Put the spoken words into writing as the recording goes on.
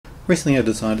Recently I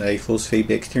designed a force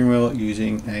feedback steering wheel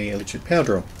using a electric power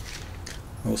drill.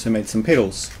 I also made some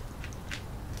pedals.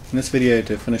 In this video,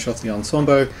 to finish off the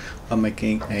ensemble, I'm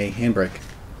making a handbrake.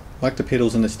 Like the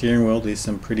pedals in the steering wheel, there's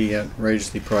some pretty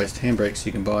outrageously priced handbrakes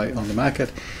you can buy on the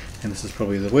market, and this is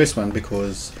probably the worst one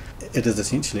because it is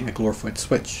essentially a glorified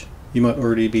switch. You might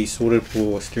already be sorted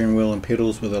for steering wheel and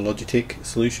pedals with a Logitech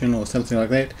solution or something like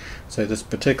that, so this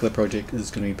particular project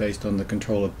is going to be based on the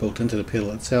controller built into the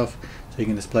pedal itself, so you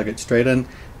can just plug it straight in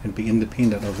and be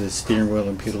independent of the steering wheel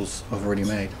and pedals I've already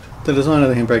made. The design of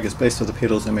the handbrake is based on the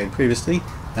pedals I made previously,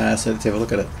 so let's have a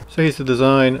look at it. So here's the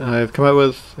design I've come up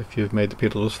with. If you've made the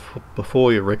pedals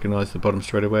before, you'll recognise the bottom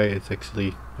straight away. It's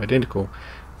actually identical.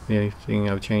 The only thing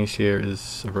I've changed here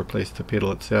is I've replaced the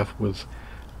pedal itself with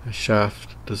a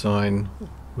shaft design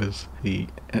with the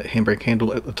handbrake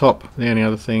handle at the top. The only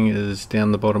other thing is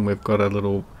down the bottom we've got a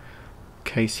little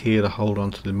case here to hold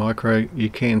onto the micro. You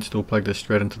can still plug this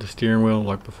straight into the steering wheel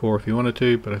like before if you wanted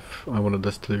to, but if I wanted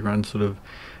this to run sort of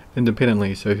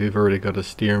independently, so if you've already got a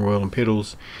steering wheel and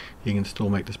pedals, you can still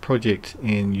make this project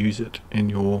and use it in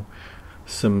your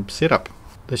sim setup.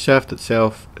 The shaft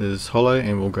itself is hollow,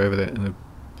 and we'll go over that in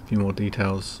a few more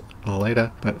details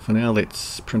later, but for now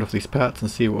let's print off these parts and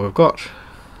see what we've got.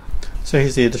 So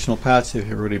here's the additional parts. If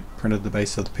you've already printed the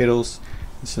base of the pedals,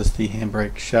 this is the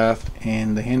handbrake shaft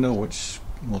and the handle, which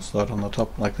will slide on the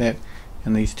top like that,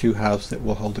 and these two halves that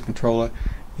will hold the controller,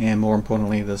 and more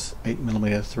importantly this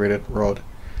 8mm threaded rod.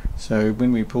 So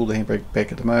when we pull the handbrake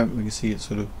back at the moment, we can see it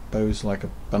sort of bows like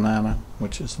a banana,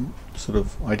 which is sort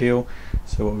of ideal.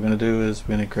 So what we're going to do is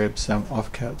we're going to grab some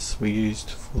offcuts we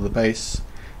used for the base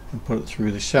and put it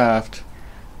through the shaft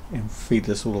and feed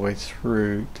this all the way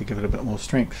through to give it a bit more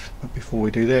strength. But before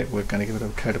we do that, we're going to give it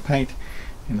a coat of paint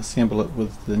and assemble it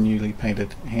with the newly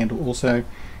painted handle also,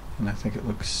 and I think it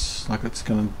looks like it's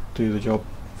going to do the job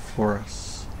for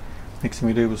us. Next thing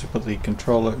we do is we put the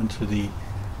controller into the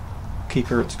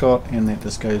keeper it's got, and that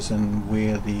just goes in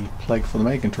where the plug for the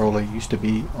main controller used to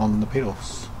be on the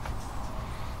pedals.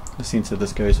 The sensor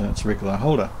just goes in its regular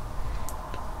holder.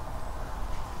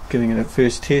 Giving it a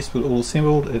first test with all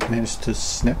assembled, it managed to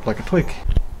snap like a twig.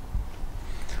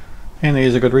 And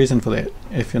there's a good reason for that.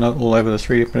 If you're not all over the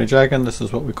 3D printer jargon, this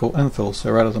is what we call infill.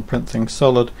 So rather than print things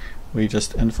solid, we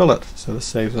just infill it. So this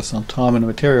saves us on time and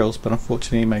materials, but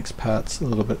unfortunately makes parts a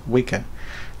little bit weaker.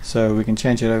 So we can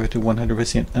change it over to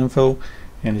 100% infill,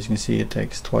 and as you can see it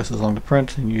takes twice as long to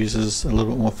print and uses a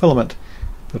little bit more filament,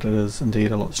 but it is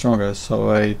indeed a lot stronger.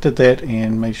 So I did that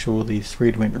and made sure the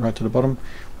thread went right to the bottom,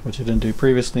 which I didn't do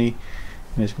previously,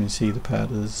 and as you can see the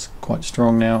part is quite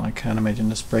strong now. I can't imagine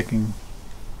this breaking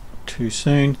too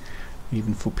soon.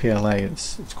 Even for PLA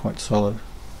it's quite solid.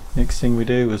 Next thing we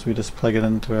do is we just plug it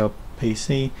into our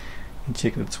PC and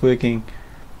check that it's working.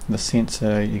 The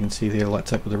sensor, you can see there,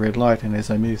 lights up with a red light, and as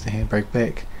I move the handbrake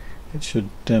back it should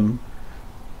dim.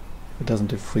 If it doesn't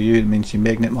do for you, it means your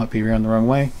magnet might be around the wrong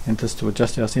way, and just to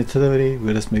adjust our sensitivity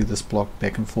we'll just move this block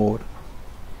back and forward.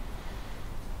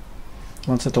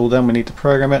 Once it's all done, we need to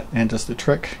program it, and just a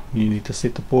trick, you need to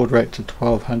set the baud rate to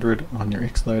 1200 on your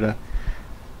X loader,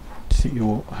 set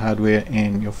your hardware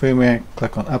and your firmware,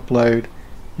 click on upload.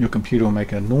 Your computer will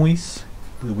make a noise,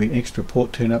 there will be an extra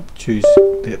port turn up, choose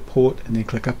that port and then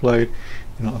click upload,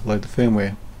 and I'll upload the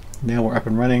firmware. Now we're up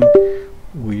and running.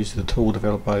 We use the tool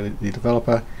developed by the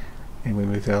developer, and we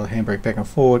move our handbrake back and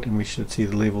forward, and we should see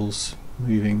the levels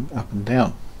moving up and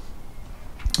down.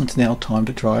 It's now time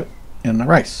to try it in a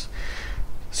race.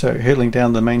 So hurtling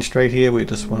down the main straight here, we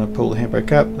just want to pull the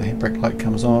handbrake up, the handbrake light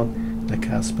comes on, the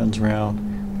car spins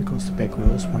around because the back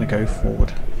wheels want to go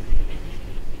forward.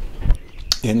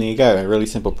 And there you go, a really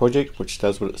simple project which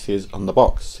does what it says on the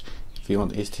box. If you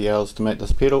want the STLs to make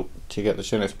this pedal, check out the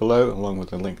show notes below along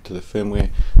with a link to the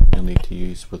firmware you'll need to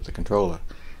use with the controller.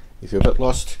 If you're a bit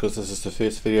lost because this is the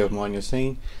first video of mine you've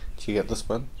seen, check out this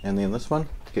one and then this one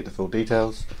to get the full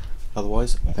details.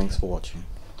 Otherwise, thanks for watching.